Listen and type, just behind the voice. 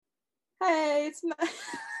Hey, it's Can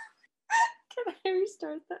I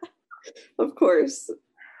restart that? Of course.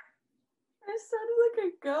 I sounded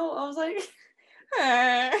like a girl. I was like,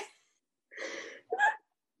 hey.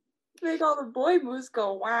 Make all the boy moves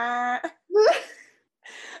go wah.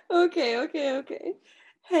 Okay.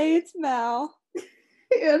 Hey, it's Mal.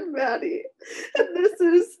 And Maddie. And this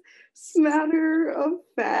is Smatter of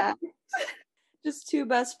Fact. Just two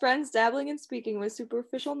best friends dabbling and speaking with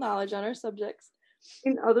superficial knowledge on our subjects.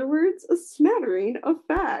 In other words, a smattering of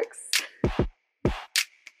facts.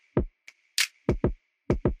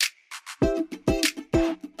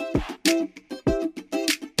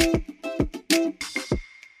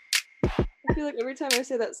 I feel like every time I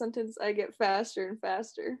say that sentence, I get faster and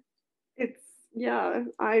faster.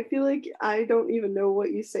 I feel like I don't even know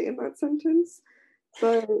what you say in that sentence,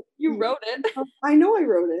 but you wrote it. I know I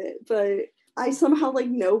wrote it, but I somehow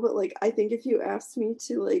know, but I think if you asked me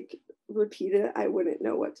to repeat it, I wouldn't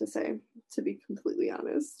know what to say, to be completely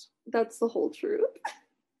honest. That's the whole truth.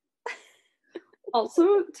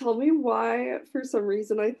 Also, tell me why, for some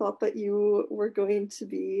reason, I thought that you were going to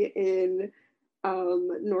be in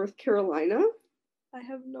North Carolina. I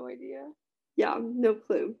have no idea. Yeah, no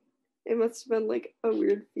clue. It must have been a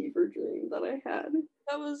weird fever dream that I had.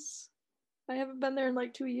 I haven't been there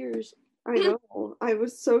in 2 years. I know. I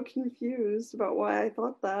was so confused about why I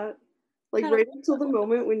thought that. Right until the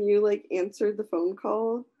moment when you answered the phone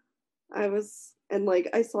call, I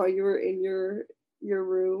saw you were in your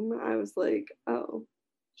room. I was like, oh,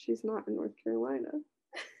 she's not in North Carolina.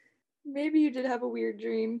 Maybe you did have a weird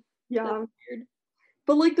dream. Yeah. That's weird.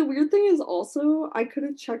 But the weird thing is also I could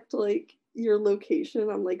have checked your location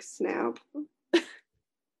on Snap.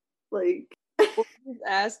 Just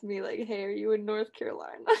asked me hey, are you in North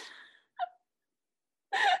Carolina?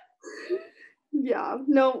 Yeah,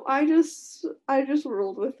 no, I just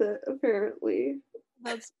rolled with it, apparently.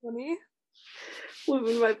 That's funny.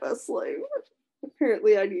 Living my best life.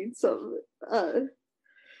 Apparently I need some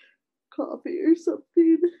coffee or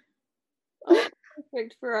something. Oh,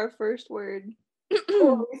 perfect for our first word.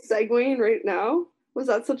 Oh, are we segueing right now? Was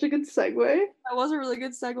that such a good segue? That was a really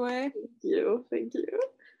good segue. Thank you.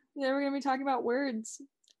 Yeah, we're going to be talking about words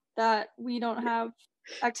that we don't have.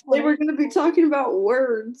 Today we're going to be talking about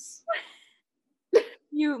words.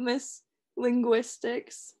 You miss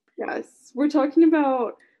linguistics. Yes, we're talking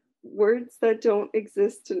about words that don't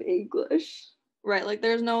exist in English. Right,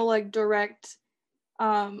 there's no direct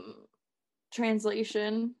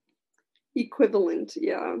translation. Equivalent,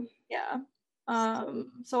 yeah. Yeah.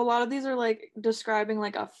 So a lot of these are describing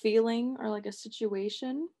a feeling or a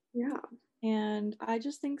situation. Yeah. And I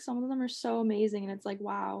just think some of them are so amazing, and it's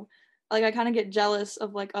wow. I kind of get jealous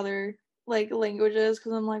of other languages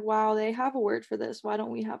because I'm wow, they have a word for this. Why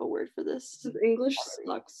don't we have a word for this? English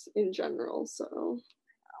sucks in general, so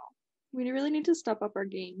we really need to step up our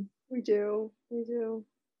game. We do.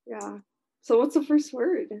 Yeah. So what's the first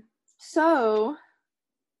word? So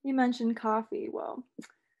you mentioned coffee. Well,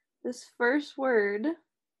 this first word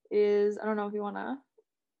is, I don't know if you want to.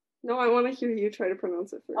 No, I want to hear you try to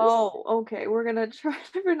pronounce it first. Oh, okay. We're going to try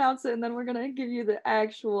to pronounce it, and then we're going to give you the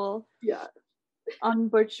actual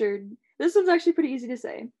unbutchered. This one's actually pretty easy to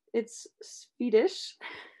say. It's Swedish.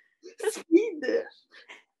 Swedish.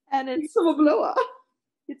 And it's fika.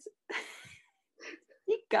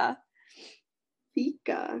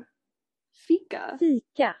 Fika. Fika.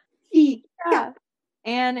 Fika. Fika.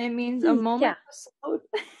 And it means a moment to slow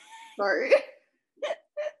Sorry.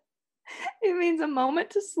 It means a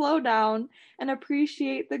moment to slow down and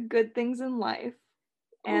appreciate the good things in life.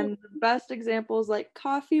 And the best examples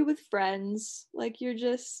coffee with friends, you're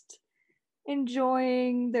just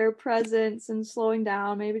enjoying their presence and slowing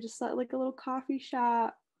down, maybe just at a little coffee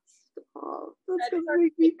shop. Oh, that's gonna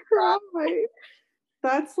make me cry.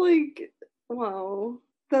 That's wow.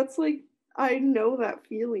 That's I know that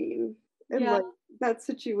feeling and that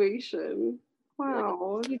situation.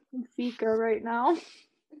 Wow. I could use some fika right now.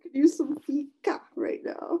 I could use some fika right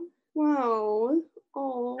now. Wow.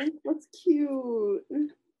 Oh, that's cute.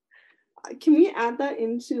 Can we add that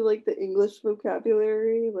into the English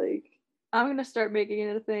vocabulary? I'm gonna start making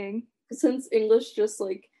it a thing. Since English just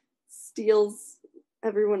steals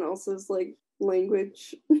everyone else's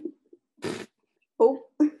language. Oh.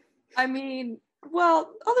 I mean,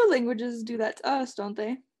 well, other languages do that to us, don't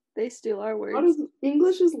they? They steal our words.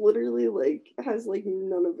 English is literally has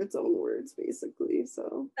none of its own words basically,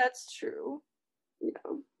 so that's true. Yeah.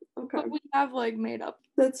 Okay. But we have made up.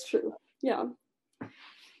 That's true. Yeah.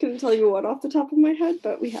 Couldn't tell you what off the top of my head,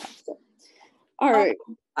 but we have. So. All right.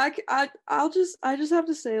 I just have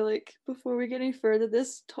to say before we get any further,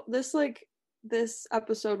 this this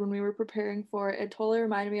episode when we were preparing for it, it totally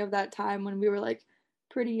reminded me of that time when we were like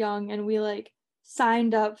pretty young and we like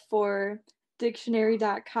signed up for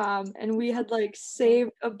dictionary.com and we had like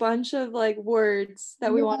saved a bunch of like words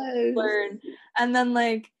that we wanted to learn, and then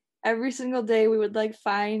like every single day we would like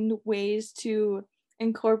find ways to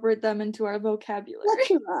incorporate them into our vocabulary.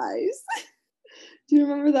 Fletcherize. Do you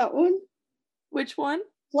remember that one? Which one?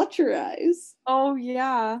 Fletcherize. Oh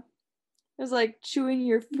yeah, it was like chewing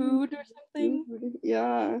your food or something.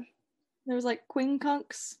 Yeah. There was like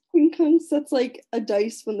quincunx. Quincunx, that's like a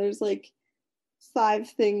dice when there's like 5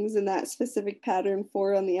 things in that specific pattern,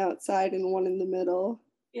 4 on the outside and 1 in the middle.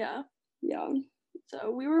 Yeah. Yeah.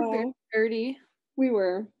 So we were very nerdy. We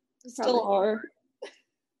were. Still are.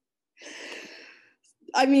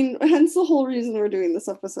 I mean, hence the whole reason we're doing this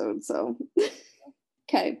episode, so.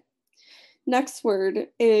 Okay. Next word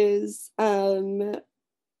is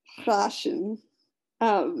Russian.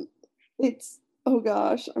 It's, oh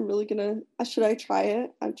gosh, I'm really gonna, should I try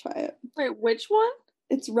it? I'll try it. Wait, which one?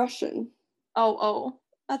 It's Russian. Oh.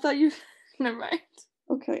 I thought you, never mind.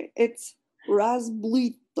 Okay, it's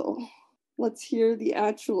Razblito. Let's hear the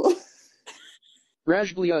actual.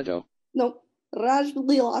 Rajbliato. Nope.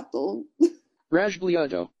 Rajbliato.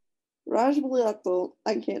 Rajbliato. Rajbliato.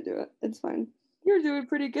 I can't do it. It's fine. You're doing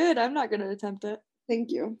pretty good. I'm not going to attempt it.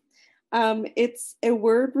 Thank you. It's a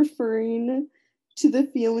word referring to the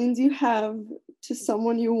feelings you have to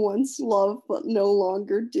someone you once loved but no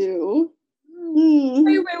longer do.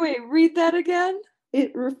 Wait. Read that again.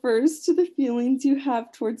 It refers to the feelings you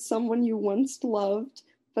have towards someone you once loved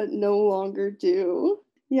but no longer do.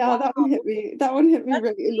 Yeah, wow. That one hit me. That one hit me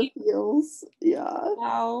right in the feels. Yeah.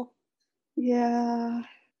 Wow. Yeah.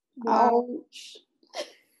 Wow. Ouch.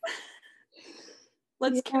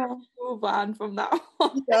 Let's move on from that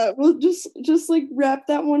one. Yeah, we'll just like wrap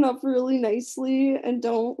that one up really nicely and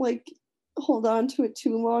don't like hold on to it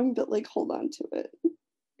too long, but like hold on to it.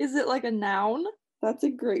 Is it like a noun? That's a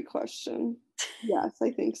great question. Yes,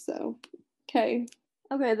 I think so. Okay.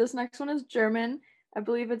 Okay, this next one is German. I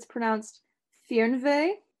believe it's pronounced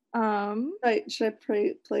Fernweh. Right, should I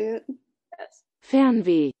play it? Yes.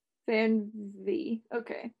 Fernweh. Fernweh.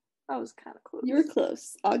 Okay. That was kind of close. You were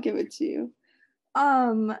close. I'll give it to you.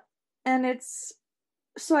 And it's,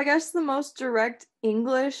 so I guess the most direct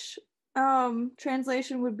English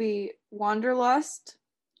translation would be Wanderlust,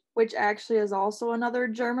 which actually is also another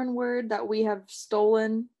German word that we have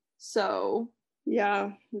stolen. So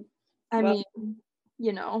yeah, I mean,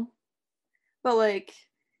 you know, but like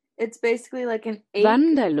it's basically like an ache.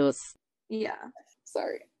 Wanderlust. Yeah.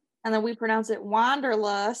 Sorry. And then we pronounce it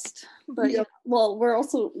Wanderlust. But yep. Well, we're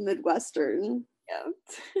also Midwestern. Yeah.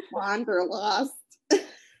 Wanderlust.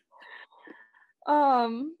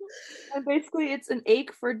 And basically it's an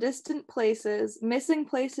ache for distant places, missing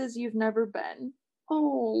places you've never been.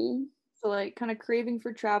 Oh. So like kind of craving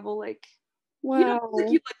for travel, like wow. You know,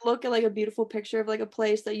 like you like look at like a beautiful picture of like a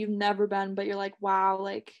place that you've never been, but you're like, wow,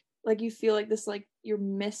 like you feel like this, like you're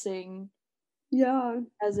missing. Yeah.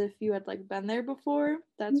 As if you had like been there before.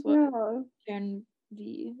 That's what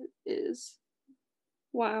Fernweh is.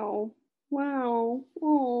 Wow. Wow.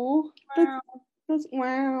 Oh. Wow. That's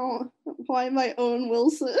wow. Why my own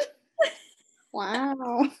Wilson?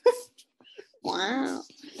 Wow. Wow.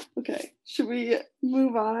 Okay. Should we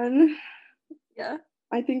move on? Yeah.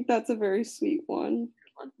 I think that's a very sweet one.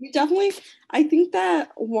 We definitely, I think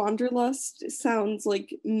that Wanderlust sounds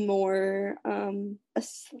like more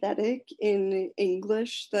aesthetic in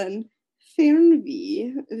English than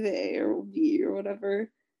Fernweh, or V or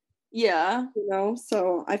whatever. Yeah. You know,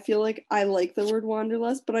 so I feel like I like the word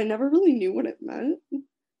Wanderlust, but I never really knew what it meant.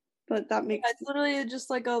 But that makes it's literally just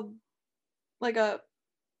like a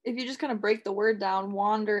if you just kind of break the word down,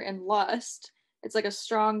 wander and lust, it's like a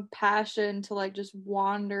strong passion to like just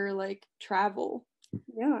wander, like travel.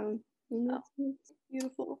 Yeah. Oh,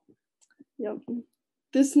 beautiful. Yep.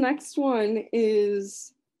 This next one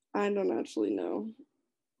is, I don't actually know.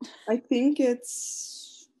 I think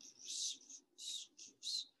it's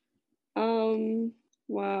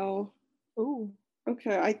wow. Ooh.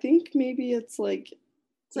 Okay, I think maybe it's like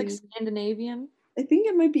Scandinavian. I think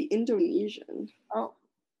it might be Indonesian. Oh.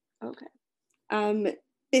 Okay.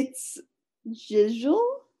 It's Gijil?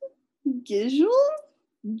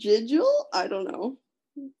 I don't know.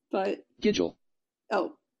 But Gijil.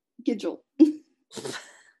 Oh, Gijil.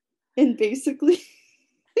 And basically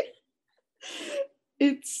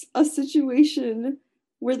it's a situation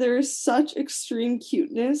where there is such extreme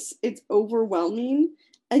cuteness, it's overwhelming,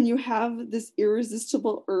 and you have this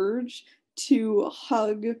irresistible urge to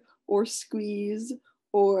hug or squeeze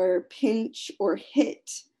or pinch or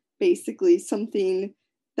hit basically something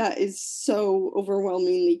that is so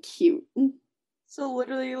overwhelmingly cute. So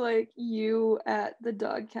literally like you at the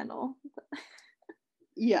dog kennel.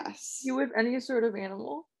 Yes. You with any sort of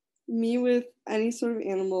animal. Me with any sort of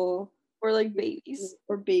animal. Or like babies.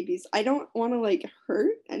 Or babies. I don't want to like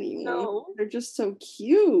hurt anyone. No. They're just so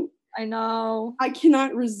cute. I know. I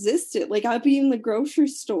cannot resist it. Like I'll be in the grocery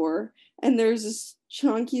store and there's this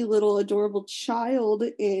chunky little adorable child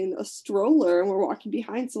in a stroller and we're walking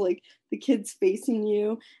behind, so like the kid's facing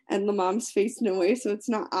you and the mom's facing away, so it's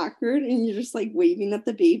not awkward, and you're just like waving at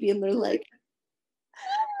the baby and they're like,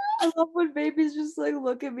 I love when babies just like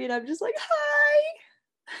look at me and I'm just like, hi.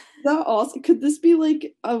 that also, could this be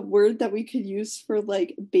like a word that we could use for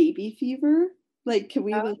like baby fever? Like can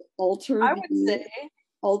we like alter I would say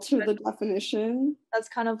the definition? That's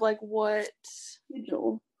kind of like what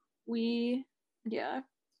we yeah.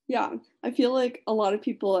 I feel like a lot of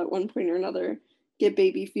people at one point or another get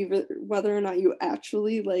baby fever, whether or not you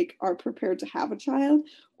actually like are prepared to have a child,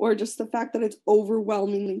 or just the fact that it's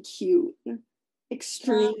overwhelmingly cute.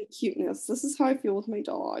 Extreme cuteness. This is how I feel with my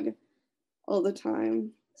dog all the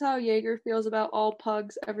time. That's how Jaeger feels about all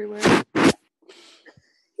pugs everywhere.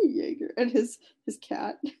 Jaeger and his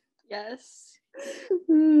cat. Yes.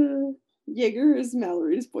 Jaeger is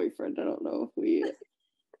Mallory's boyfriend. I don't know if we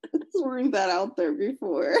threw that out there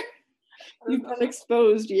before. You've been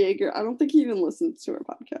exposed, Jaeger. I don't think he even listens to our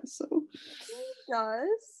podcast, so. He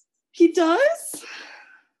does? He does?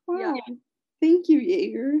 Wow. Yeah. Thank you,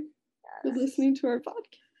 Jaeger, for listening to our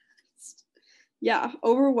podcast. Yeah,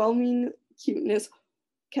 overwhelming cuteness.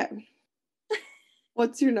 Okay.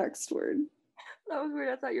 What's your next word? That was weird.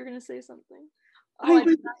 I thought you were going to say something.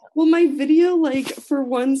 Well, my video, like, for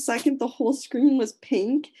 1 second, the whole screen was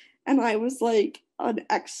pink, and I was like, an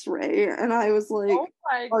X-ray, and I was like, oh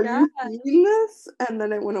my are God. you seeing this? And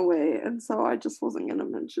then it went away, and so I just wasn't going to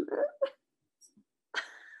mention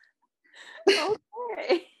it.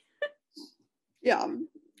 Okay. Yeah.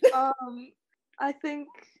 I think,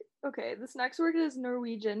 okay, this next word is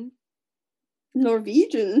Norwegian.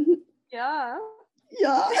 Norwegian? Yeah.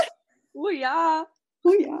 Yeah. Oh, yeah.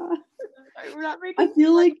 Oh, yeah. We're not making I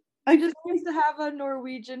feel like I just used to have a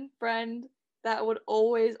Norwegian friend that would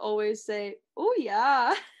always say, oh,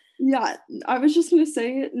 yeah. Yeah, I was just going to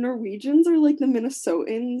say Norwegians are like the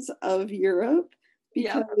Minnesotans of Europe,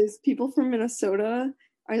 because people from Minnesota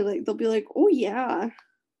are like, they'll be like, oh, yeah.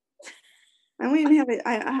 I don't even have it.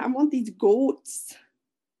 I want these goats.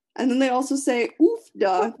 And then they also say, oof,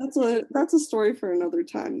 duh. That's a story for another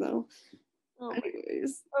time, though. Oh,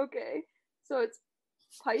 anyways. Okay. So it's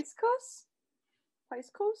Paiskos?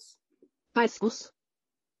 Paiskos? Paiskos.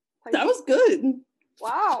 That was good.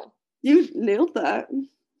 Wow. You nailed that. It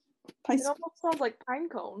almost sounds like pine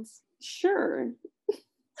cones. Sure.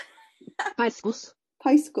 Paiskos.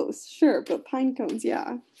 Paiskos, sure, but pine cones,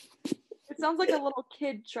 yeah. It sounds like a little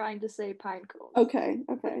kid trying to say pine cones. Okay.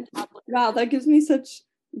 Wow, that gives me such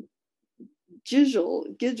giggle.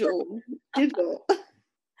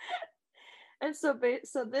 And so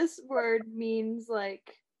this word means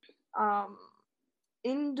like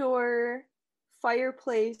indoor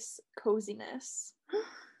fireplace coziness.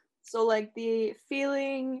 So like the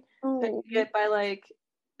feeling that you get by like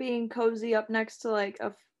being cozy up next to like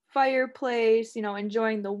a fireplace, you know,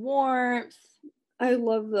 enjoying the warmth. I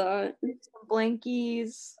love that. Some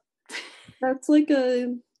blankies. That's like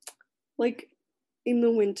in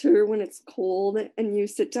the winter when it's cold and you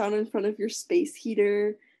sit down in front of your space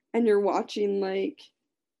heater and you're watching like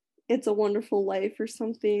It's a Wonderful Life or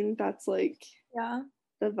something. That's like the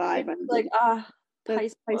vibe. I'm like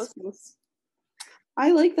Paiskos.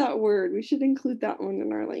 I like that word. We should include that one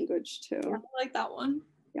in our language too. Yeah, I like that one.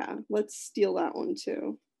 Yeah, let's steal that one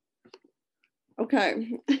too.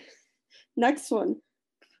 Okay. Next one.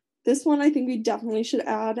 This one I think we definitely should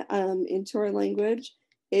add into our language.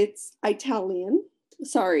 It's Italian.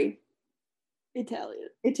 Sorry.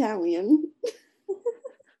 Italian.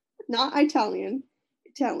 Not Italian.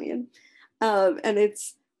 Italian. And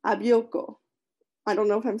it's abiocco. I don't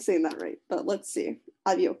know if I'm saying that right, but let's see.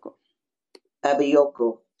 Abiocco.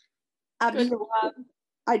 Abiocco. I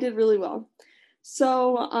did really well.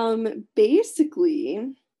 So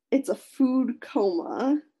basically it's a food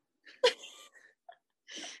coma.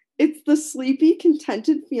 It's the sleepy,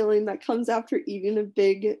 contented feeling that comes after eating a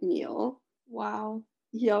big meal. Wow.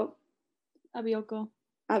 Yep. Abiocco.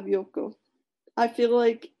 I feel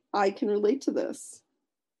like I can relate to this.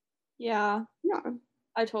 Yeah. Yeah.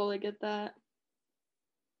 I totally get that.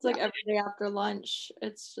 It's like every day after lunch,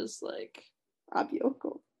 it's just like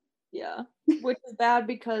abiocco. Yeah. Which is bad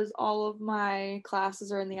because all of my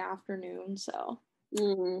classes are in the afternoon, so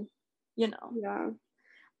you know. Yeah.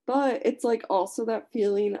 But it's like also that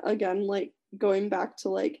feeling again, like going back to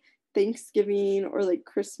like Thanksgiving or like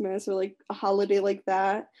Christmas or like a holiday like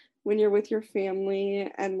that when you're with your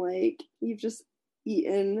family and like you've just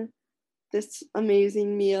eaten this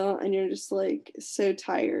amazing meal and you're just like so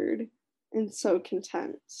tired and so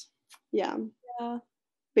content. Yeah. Yeah.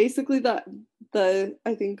 Basically the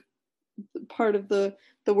I think part of the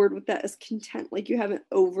word with that is content. Like you haven't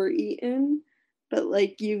overeaten, but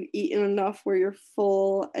like you've eaten enough where you're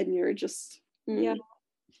full and you're just yeah.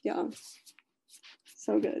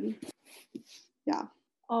 So good. Yeah.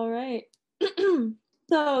 All right.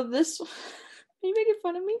 So this are you making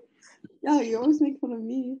fun of me? Yeah, you always make fun of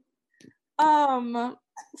me. So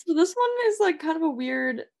this one is like kind of a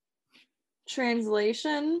weird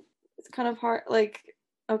translation. It's kind of hard, like,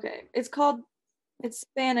 okay, it's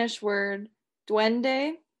Spanish word,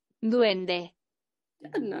 duende. Duende.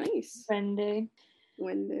 Yeah, nice. Duende.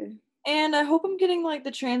 And I hope I'm getting like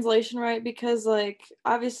the translation right because like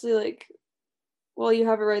obviously like, well, you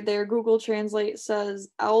have it right there. Google Translate says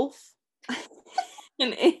elf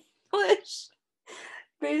in English.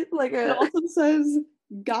 Like It also says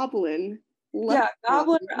goblin. Yeah,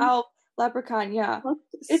 goblin or elf, leprechaun, yeah.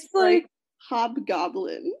 It's like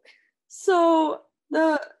hobgoblin. So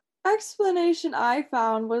the explanation I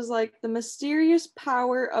found was like the mysterious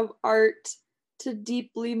power of art to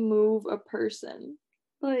deeply move a person.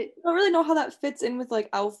 But I don't really know how that fits in with like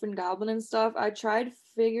elf and goblin and stuff. I tried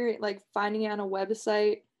finding it on a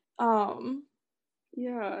website.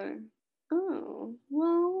 Yeah. Oh,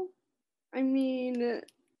 well, I mean,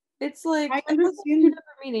 it's like I two understand. different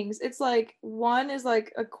meanings. It's like one is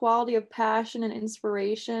like a quality of passion and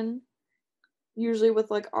inspiration, usually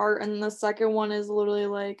with like art, and the second one is literally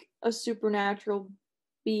like a supernatural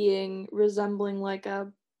being resembling like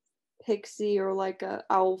a pixie or like a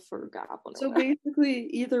elf or goblin. So basically,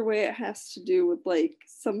 either way, it has to do with like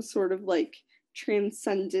some sort of like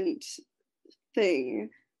transcendent thing,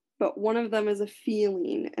 but one of them is a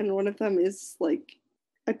feeling and one of them is like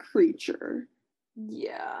a creature.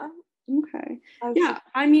 Yeah. Okay. Yeah,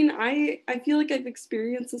 I mean, I feel like I've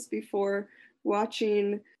experienced this before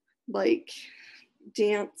watching like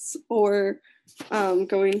dance or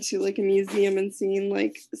going to like a museum and seeing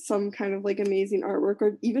like some kind of like amazing artwork,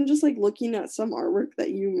 or even just like looking at some artwork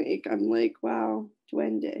that you make. I'm like, wow,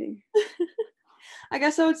 duende. I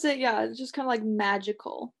guess I would say, yeah, it's just kind of like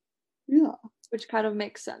magical. Yeah. Which kind of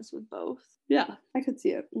makes sense with both. Yeah, I could see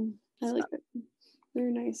it. I like it.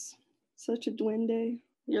 Very nice. Such a duende.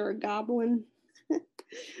 You're a goblin. Yeah.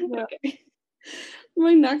 Okay.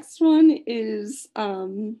 My next one is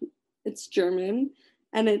it's German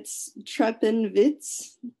and it's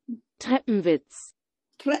Treppenwitz. Treppenwitz.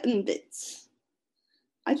 Treppenwitz.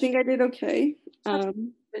 I think I did okay.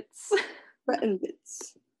 Treppenwitz.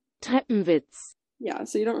 Treppenwitz. Treppenwitz. Yeah,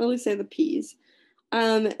 so you don't really say the P's.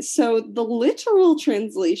 So the literal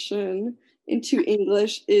translation into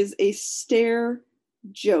English is a stare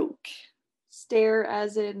joke. Stare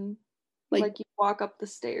as in like you walk up the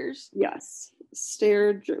stairs. Yes,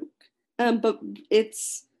 stare joke. But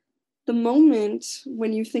it's the moment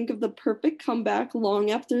when you think of the perfect comeback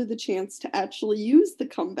long after the chance to actually use the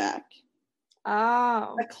comeback.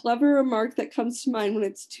 Oh. A clever remark that comes to mind when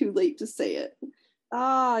it's too late to say it.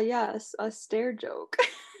 Ah, yes, a stare joke.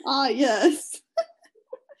 Ah, yes.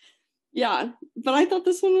 Yeah, but I thought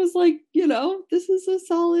this one was like, you know, this is a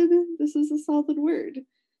solid word.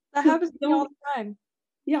 That happens to me all the time.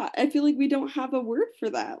 Yeah, I feel like we don't have a word for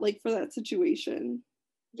that, like for that situation.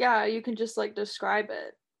 Yeah, you can just like describe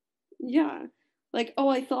it. Yeah. Like, oh,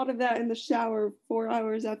 I thought of that in the shower 4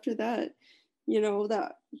 hours after that, you know,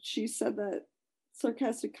 that she said that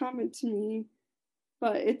sarcastic comment to me,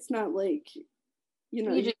 but it's not like, you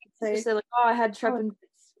know, you just say like, oh, I had Treppenwitz.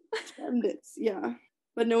 Treppenwitz, yeah.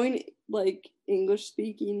 But knowing like English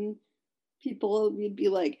speaking people, you'd be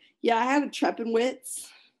like, yeah, I had a Treppenwitz.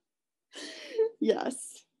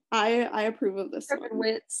 Yes, I approve of this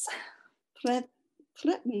Treppenwitz. one.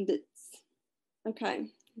 Treppenwitz. Okay.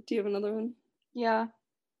 Do you have another one? Yeah.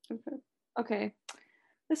 Okay.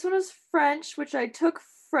 This one is French, which I took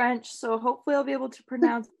French, so hopefully I'll be able to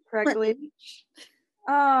pronounce it correctly.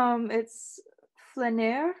 It's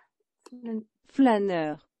flâneur.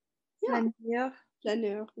 Flâneur. Flâneur.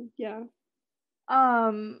 Flâneur. Yeah.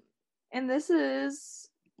 And this is,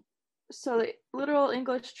 so the literal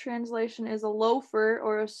English translation is a loafer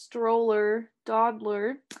or a stroller,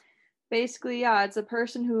 dawdler. Basically, yeah, it's a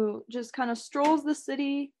person who just kind of strolls the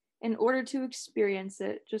city in order to experience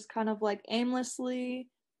it, just kind of like aimlessly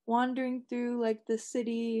wandering through like the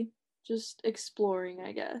city, just exploring,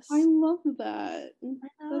 I guess. I love that. I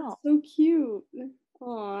know. That's so cute.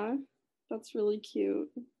 Aw. That's really cute.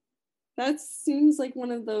 That seems like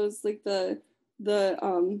one of those, like the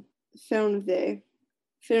Fernweh,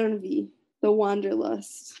 the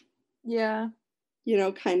wanderlust. Yeah. You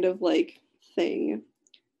know, kind of like thing.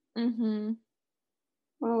 Mm-hmm.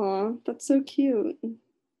 Aw, that's so cute. I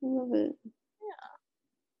love it. Yeah.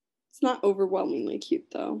 It's not overwhelmingly cute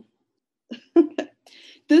though.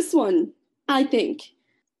 This one, I think,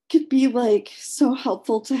 could be like so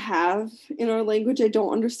helpful to have in our language. I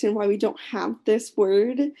don't understand why we don't have this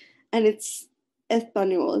word, and it's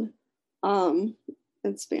español,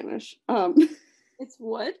 in Spanish. It's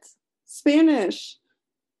what? Spanish.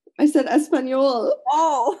 I said español.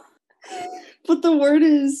 Oh. But the word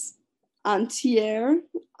is antier.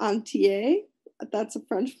 That's a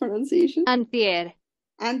French pronunciation. Antier.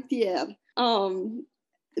 Antier.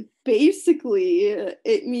 Basically,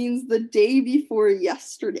 it means the day before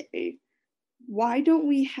yesterday. Why don't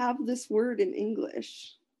we have this word in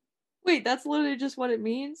English? Wait, that's literally just what it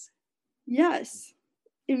means? Yes.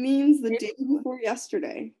 It means the day before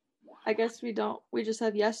yesterday. I guess we don't. We just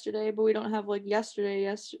have yesterday, but we don't have like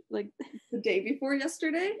yesterday. Like the day before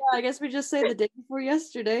yesterday. Yeah, I guess we just say the day before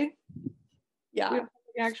yesterday. Yeah, we don't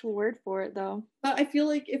have the actual word for it though. But I feel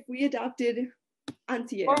like if we adopted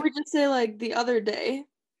antier, or we just say like the other day.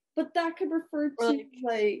 But that could refer to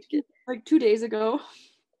like 2 days ago.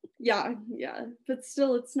 Yeah. But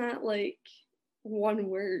still, it's not like one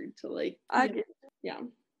word to like. Yeah.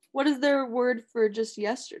 What is their word for just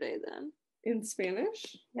yesterday then? In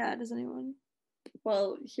Spanish? Yeah, does anyone?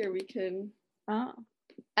 Well, here we can.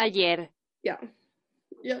 Ayer. Yeah.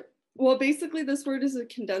 Yep. Well, basically, this word is a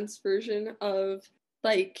condensed version of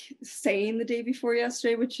like saying the day before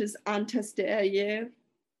yesterday, which is antes de ayer.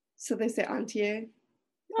 So they say antier.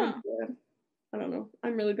 Antier. I don't know.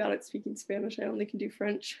 I'm really bad at speaking Spanish. I only can do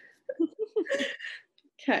French.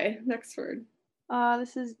 Okay, next word.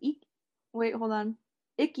 This is wait, hold on.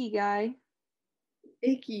 Ikigai.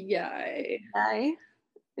 Ikigai.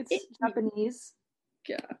 It's Japanese.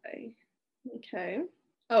 Guy. Okay.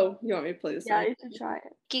 Oh, you want me to play this? Yeah, you should try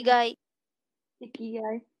it.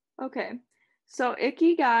 Ikigai. Okay. So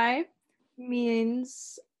ikigai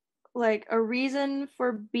means like a reason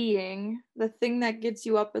for being, the thing that gets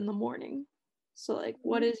you up in the morning. So like,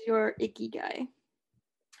 what is your ikigai?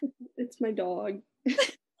 It's my dog.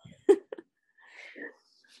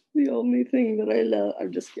 The only thing that I love.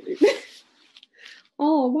 I'm just kidding.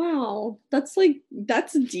 Oh, wow. That's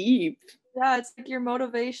deep. Yeah, it's like your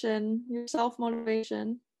motivation, your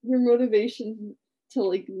self-motivation. Your motivation to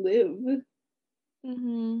like live.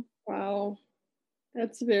 Mm-hmm. Wow.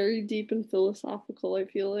 That's very deep and philosophical, I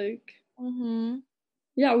feel like. Mm-hmm.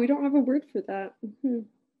 Yeah, we don't have a word for that. Mm-hmm.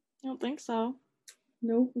 I don't think so.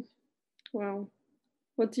 Nope. Wow.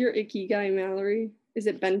 What's your ikigai, Mallory? Is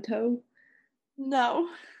it bento? No.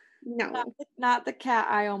 No. Not the cat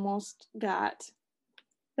I almost got.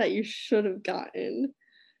 That you should have gotten.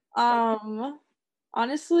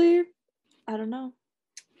 Honestly, I don't know.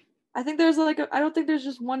 I think there's I don't think there's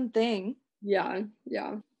just one thing. Yeah.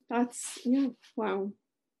 Wow.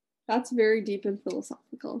 That's very deep and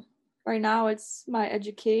philosophical. Right now it's my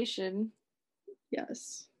education.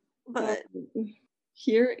 Yes. But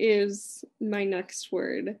here is my next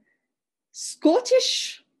word.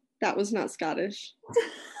 Scottish. That was not Scottish.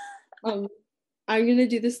 I'm gonna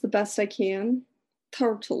do this the best I can.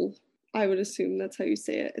 Turtle. I would assume that's how you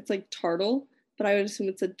say it. It's like turtle, but I would assume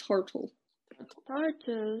it's a turtle.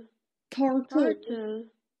 Turtle.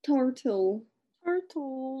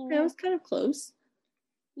 Yeah, it was kind of close.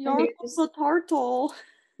 You're a turtle.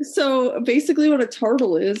 So basically what a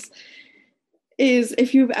turtle is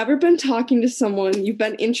if you've ever been talking to someone you've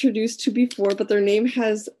been introduced to before, but their name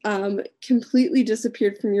has completely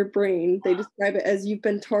disappeared from your brain, they describe it as you've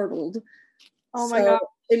been turtled. Oh my god.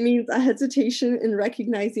 It means a hesitation in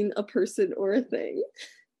recognizing a person or a thing.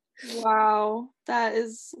 Wow. That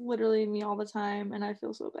is literally me all the time, and I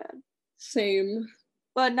feel so bad. Same.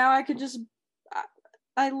 But now I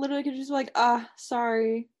literally could just be like,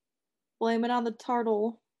 sorry. Blame it on the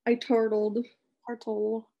turtle. I turtled.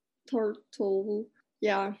 Turtle.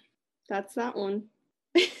 Yeah, that's that one.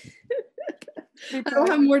 I don't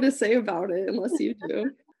have more to say about it unless you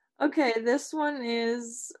do. Okay, this one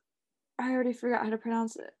is, I already forgot how to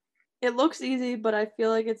pronounce it. It looks easy, but I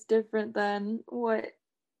feel like it's different than what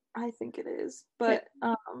I think it is. But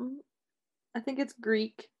I think it's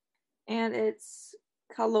Greek, and it's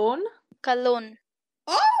Kalon.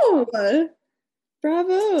 Oh!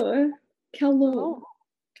 Bravo! Kalon.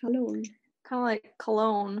 Kind of like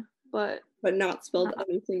cologne, but not spelled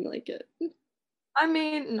anything like it. I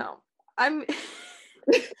mean, no.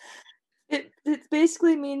 It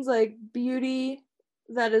basically means like beauty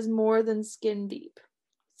that is more than skin deep.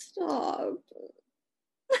 Stop.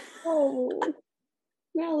 Oh,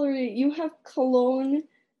 Mallory, you have cologne,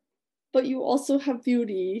 but you also have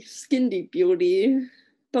beauty, skin deep beauty,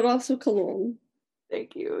 but also cologne.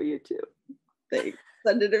 Thank you. You too. Thanks.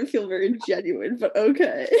 That didn't feel very genuine, but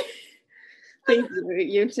okay. Thank you.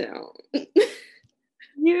 You too.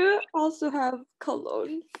 You also have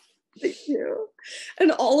cologne. Thank you.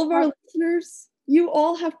 And all of our listeners, you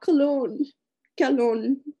all have cologne.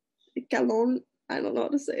 Cologne. Cologne. I don't know how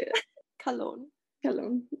to say it. Cologne.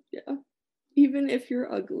 Cologne. Yeah. Even if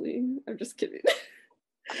you're ugly. I'm just kidding.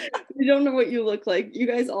 We don't know what you look like. You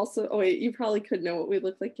guys also, oh wait, you probably could know what we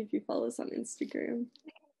look like if you follow us on Instagram.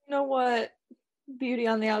 You know what? Beauty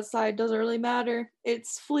on the outside doesn't really matter.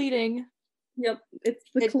 It's fleeting. Yep. It's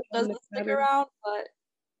the It doesn't stick matter. around, but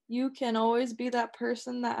you can always be that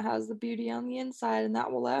person that has the beauty on the inside, and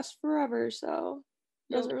that will last forever. So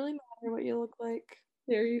it doesn't really matter what you look like.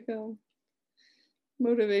 There you go.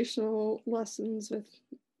 Motivational lessons with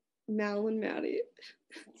Mal and Maddie.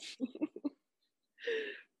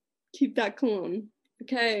 Keep that cologne.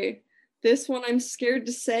 Okay. This one I'm scared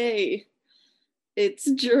to say.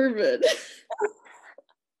 It's German.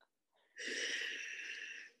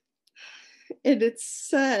 And it's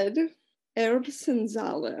said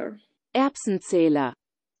Erbsenzahler. Erbsenzähler.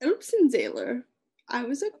 Erbsenzahler. I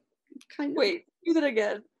was a kind of. Wait, do that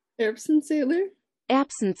again. Erbsenzahler?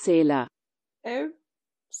 Erbsenzähler.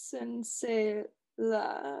 Erbsenzähler.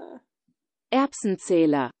 Erbsenzähler.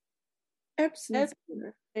 Erbsenzahler.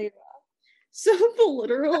 Erbsenzähler. So the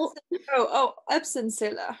literal. Oh,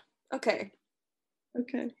 Erbsenzähler. Okay.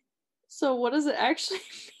 Okay. So what does it actually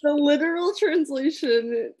mean? The literal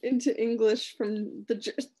translation into English from the.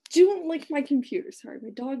 Don't lick my computer. Sorry, my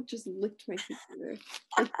dog just licked my computer.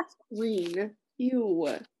 The screen.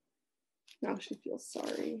 Ew. Now she feels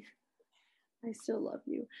sorry. I still love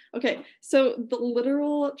you. Okay, so the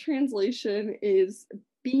literal translation is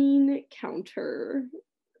bean counter.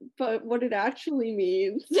 But what it actually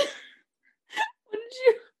means.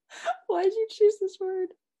 Why did you choose this word?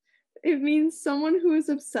 It means someone who is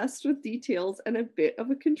obsessed with details and a bit of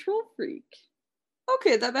a control freak.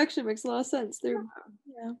 Okay, that actually makes a lot of sense.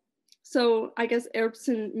 Yeah. So I guess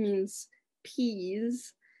Erbsen means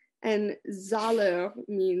peas and Zahler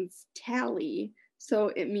means tally. So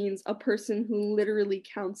it means a person who literally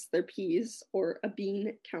counts their peas, or a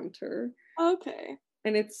bean counter. Okay.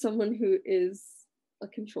 And it's someone who is a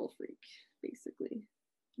control freak, basically.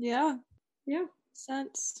 Yeah. Yeah.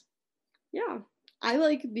 Sense. Yeah. I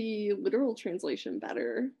like the literal translation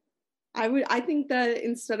better. I think that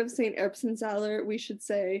instead of saying Erbsenzahler, we should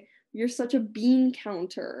say, you're such a bean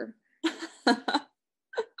counter.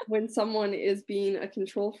 When someone is being a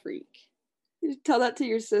control freak. You tell that to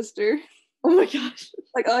your sister. Oh my gosh.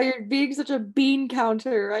 Like, oh, you're being such a bean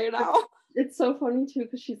counter right now. It's so funny too,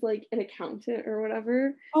 because she's like an accountant or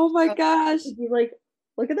whatever. Oh my gosh. She'd be like,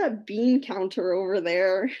 look at that bean counter over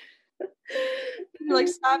there. You're like,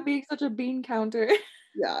 stop being such a bean counter.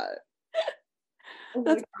 Yeah. Oh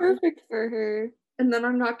that's perfect for her. And then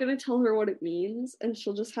I'm not going to tell her what it means, and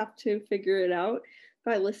she'll just have to figure it out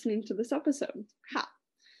by listening to this episode. Ha.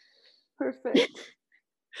 Perfect.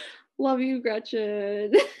 Love you,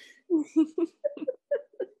 Gretchen.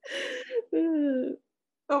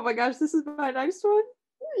 Oh my gosh, this is my next one?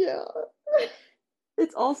 Yeah.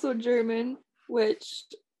 It's also German, which,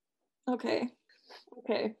 okay.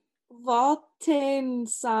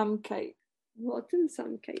 Wartensamkeit.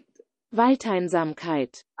 Wartensamkeit.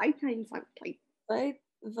 Weiteinsamkeit. Weiteinsamkeit.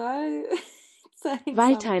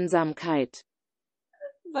 Weiteinsamkeit.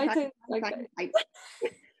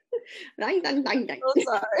 Weiteinsamkeit. Oh,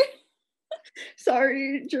 sorry.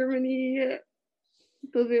 Sorry, Germany,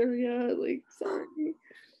 Bavaria, like, sorry.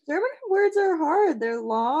 German words are hard. They're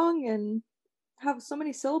long and have so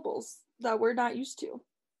many syllables that we're not used to.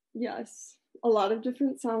 Yes. A lot of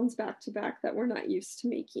different sounds back to back that we're not used to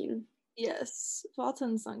making. Yes. So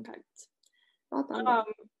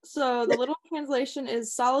the little translation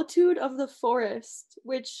is solitude of the forest,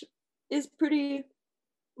 which is pretty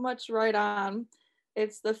much right on.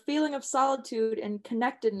 It's the feeling of solitude and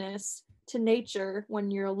connectedness to nature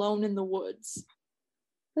when you're alone in the woods.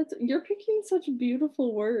 You're picking such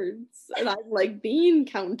beautiful words, and I'm like bean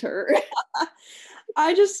counter.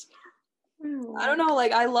 I don't know,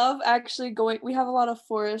 like I love actually going. We have a lot of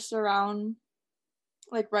forests around,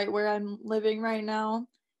 like right where I'm living right now,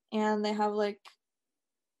 and they have like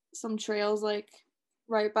some trails like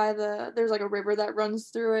right by there's like a river that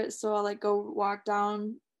runs through it, so I'll like go walk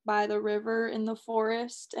down by the river in the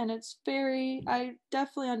forest, and I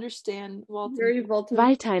definitely understand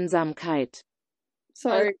Weiteinsamkeit.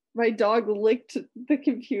 Sorry, my dog licked the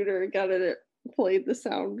computer. Got it. Played the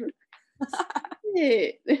sound.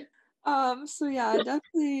 So yeah,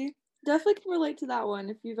 definitely can relate to that one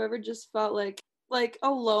if you've ever just felt like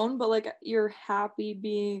alone, but like you're happy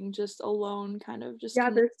being just alone, kind of just. Yeah,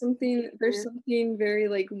 there's something very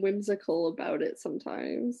like whimsical about it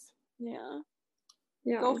sometimes. Yeah.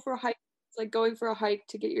 Yeah. Go for a hike. It's like going for a hike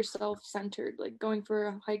to get yourself centered, like going for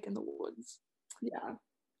a hike in the woods. Yeah.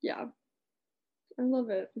 Yeah. I love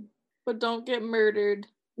it. But don't get murdered.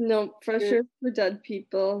 No, pressure for dead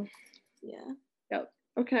people. Yeah. Yep.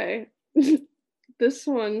 Okay. This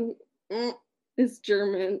one is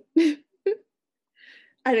German. And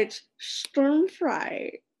it's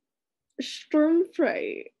Sturmfrei.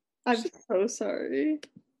 Sturmfrei. I'm so sorry.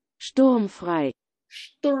 Sturmfrei.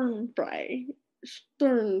 Sturmfrei.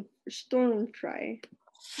 Sturmfrei. Sturmfrei.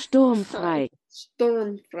 Sturmfrei.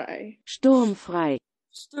 Sturmfrei.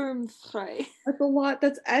 Sturmfrei. That's a lot.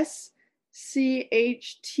 That's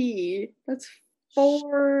SCHT. That's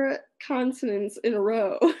 4 consonants in a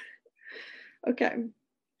row. Okay.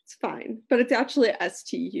 It's fine. But it's actually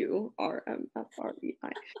STURMFREI.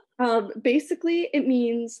 Basically, it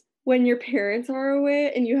means when your parents are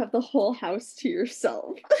away and you have the whole house to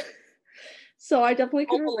yourself. So I definitely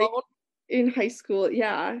could relate in high school.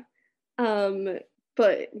 Yeah.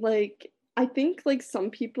 But like I think like some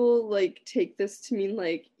people like take this to mean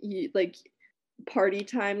like party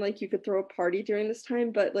time, like you could throw a party during this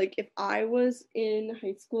time, but like if I was in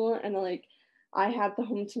high school and like I had the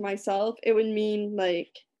home to myself, it would mean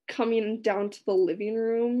like coming down to the living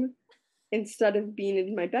room instead of being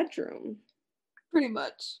in my bedroom. Pretty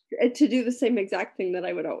much. To do the same exact thing that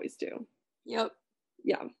I would always do. Yep.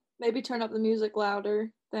 Yeah. Maybe turn up the music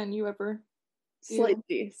louder than you ever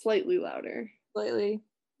do. Slightly louder. Slightly.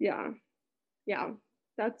 Yeah. Yeah.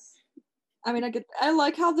 That's I mean, I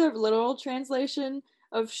like how the literal translation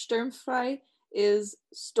of Sturmfrei is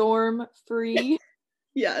storm free.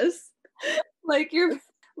 Yes. Like your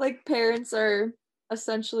parents are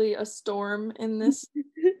essentially a storm in this.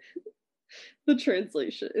 The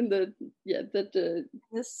translation in the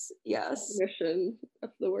this yes definition of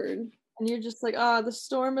the word. And you're just like, the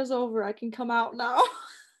storm is over. I can come out now.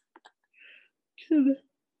 Come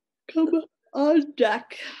on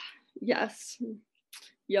deck. Yes.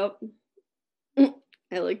 Yep.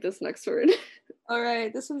 I like this next word. All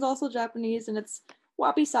right, this one's also Japanese, and it's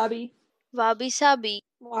wabi-sabi. Wabi-sabi.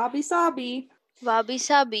 Wabi-sabi.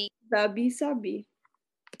 Wabi-sabi. Wabi-sabi.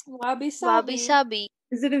 Wabi-sabi. Wabi-sabi.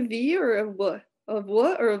 Is it a V or a W? A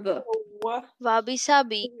W or a V?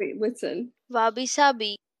 Wabi-sabi. Wait, listen.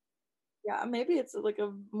 Wabi-sabi. Yeah, maybe it's like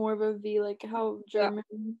a more of a V, like how German.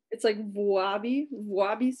 Yeah. It's like wabi,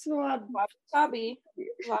 wabi-sabi. Wabi-sabi.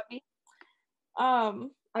 Wabi.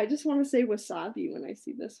 I just want to say wasabi when I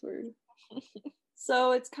see this word.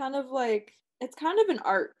 So it's kind of an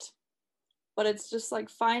art, but it's just like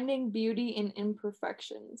finding beauty in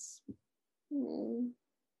imperfections.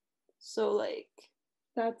 So like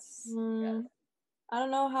that's I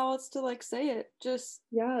don't know how else to like say it. Just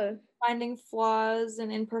finding flaws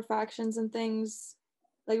and imperfections and things,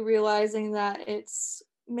 like realizing that it's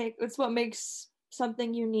what makes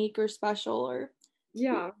something unique or special, or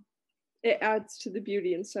it adds to the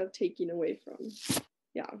beauty instead of taking away from.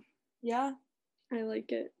 Yeah, I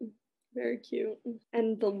like it. Very cute.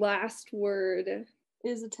 And the last word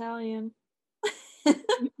is Italian. Thank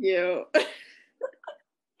you.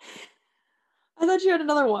 I thought you had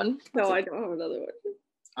another one. No, I don't have another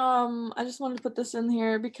one. I just wanted to put this in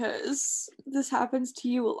here because this happens to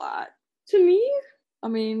you a lot. To me? I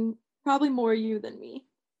mean, probably more you than me.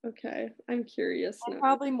 Okay, I'm curious now.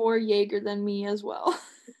 Probably more Jaeger than me as well.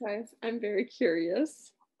 Okay, I'm very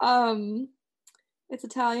curious. It's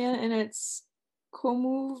Italian and it's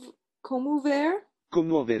commuovere. Commuovere.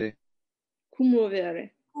 Commuovere.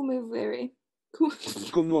 Commuovere. Commuovere.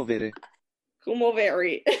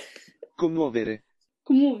 Commuovere. Commuovere.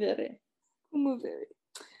 Commuovere. Commuovere.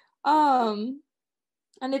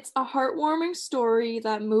 And it's a heartwarming story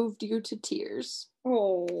that moved you to tears.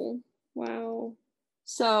 Oh, wow.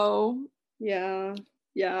 So yeah.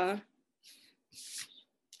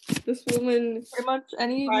 This woman pretty much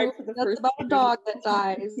any movie that's about a dog that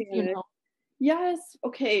dies, you know. Yes,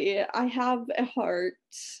 okay, I have a heart.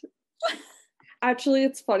 Actually,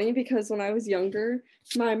 it's funny because when I was younger,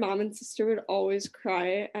 my mom and sister would always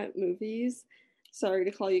cry at movies. Sorry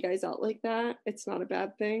to call you guys out like that. It's not a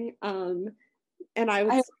bad thing. And I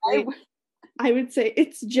would say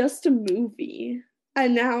it's just a movie.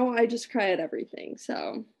 And now I just cry at everything.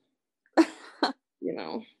 So, you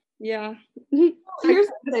know, yeah. Here's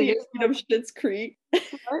the thing. Schitt's Creek.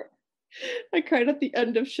 What? I cried at the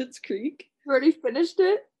end of Schitt's Creek. Already finished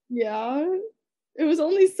it? Yeah. It was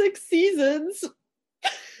only 6 seasons.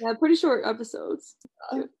 Yeah, pretty short episodes.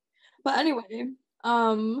 Yeah. But anyway,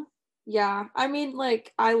 yeah, I mean,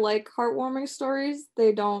 like, I like heartwarming stories.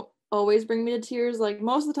 They don't always bring me to tears. Like,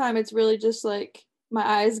 most of the time, it's really just like my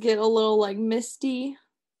eyes get a little like misty,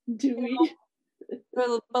 Do we?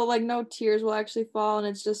 but like no tears will actually fall, and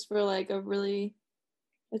it's just for like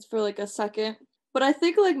it's for like a second. But I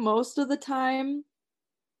think like most of the time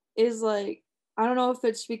is like, I don't know if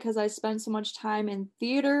it's because I spend so much time in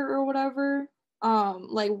theater or whatever,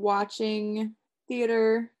 like watching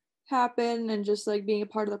theater happen and just like being a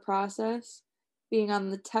part of the process, being on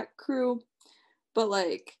the tech crew. But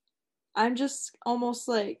like, I'm just almost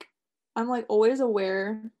like, I'm like always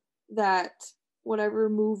aware that whatever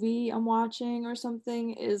movie I'm watching or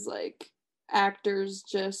something is like actors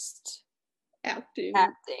just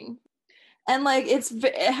acting. And like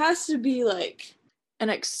it has to be like an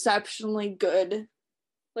exceptionally good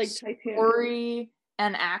Like story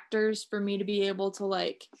and actors for me to be able to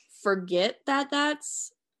like forget that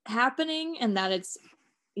that's happening and that it's,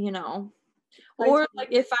 you know, or like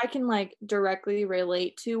if I can like directly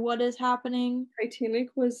relate to what is happening. Titanic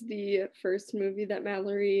was the first movie that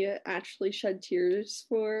Mallory actually shed tears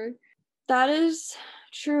for. That is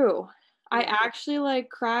true. I actually like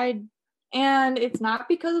cried, and it's not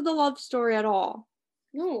because of the love story at all.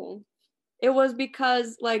 No. It was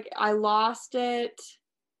because like I lost it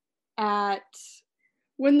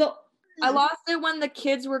when the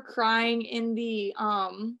kids were crying in the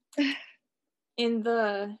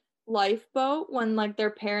lifeboat, when like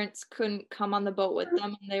their parents couldn't come on the boat with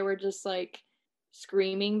them and they were just like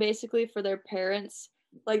screaming basically for their parents.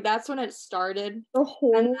 Like that's when it started.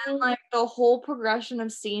 And then like the whole progression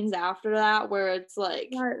of scenes after that, where it's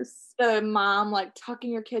like the mom like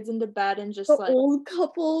tucking your kids into bed and just the like old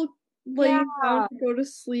couple laying down to go to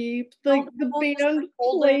sleep, like the band just, like,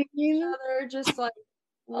 playing each other, just like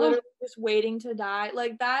literally just waiting to die.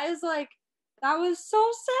 Like that was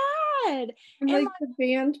so sad. And like the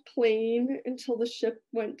band playing until the ship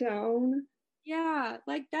went down. Yeah,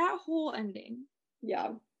 like that whole ending.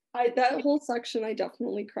 Yeah. That whole section I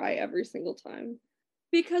definitely cry every single time.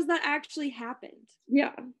 Because that actually happened.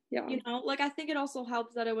 Yeah. You know, like I think it also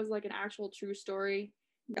helps that it was like an actual true story.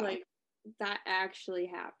 Yeah. Like that actually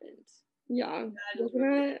happened. Yeah.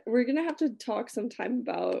 We're gonna have to talk sometime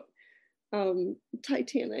about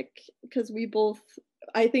Titanic, because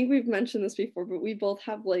I think we've mentioned this before, but we both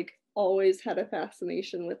have like always had a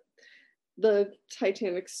fascination with the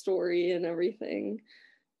Titanic story and everything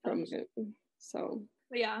from it. So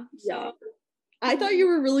but yeah. I thought you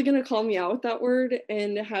were really gonna call me out with that word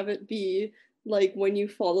and have it be like when you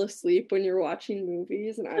fall asleep when you're watching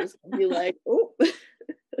movies, and I was gonna be like, oh.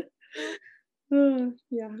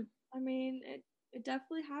 Yeah. I mean, it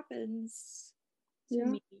definitely happens to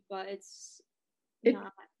me, but it's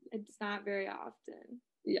not very often.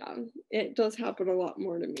 Yeah, it does happen a lot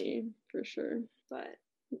more to me, for sure. But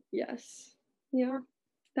yes. Yeah.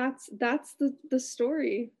 That's the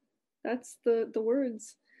story. That's the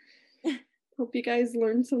words. Hope you guys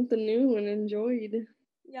learned something new and enjoyed.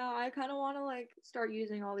 Yeah, I kind of want to like start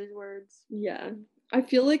using all these words. Yeah. I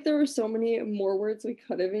feel like there were so many more words we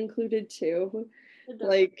could have included too.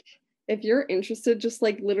 Like, if you're interested, just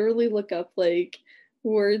like literally look up like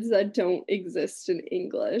words that don't exist in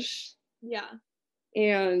English. Yeah.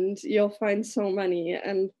 And you'll find so many.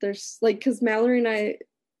 And there's like, because Mallory and I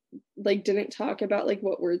like didn't talk about like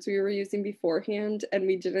what words we were using beforehand, and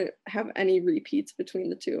we didn't have any repeats between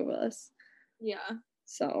the two of us. Yeah.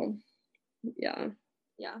 So, yeah.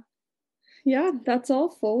 Yeah, that's all,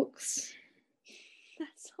 folks.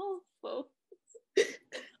 That's all, folks.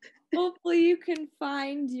 Hopefully you can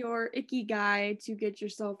find your icky guy to get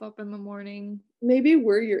yourself up in the morning. Maybe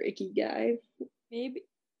we're your icky guy. Maybe.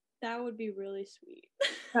 That would be really sweet.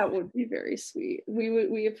 That would be very sweet.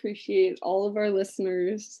 We appreciate all of our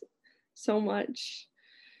listeners so much.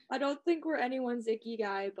 I don't think we're anyone's icky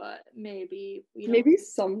guy, but maybe. Maybe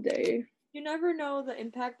someday. You never know the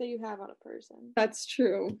impact that you have on a person. That's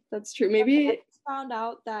true. Maybe I found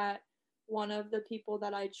out that one of the people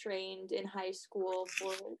that I trained in high school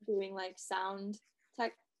for doing like sound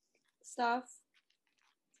tech stuff,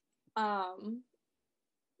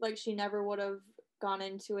 like she never would have gone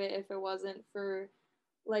into it if it wasn't for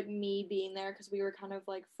like me being there, because we were kind of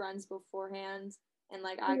like friends beforehand, and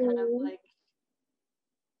like I kind of like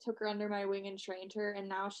took her under my wing and trained her, and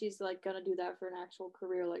now she's like gonna do that for an actual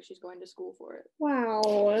career, like she's going to school for it.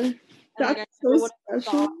 Wow. That's so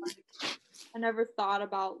special. I never thought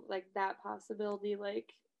about like that possibility,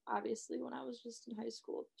 like obviously when I was just in high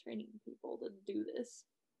school training people to do this.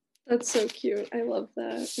 That's so cute. I love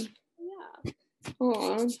that. Yeah.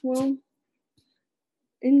 Aw, well,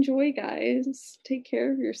 enjoy, guys. Take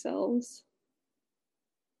care of yourselves.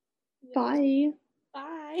 Bye.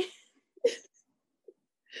 Bye.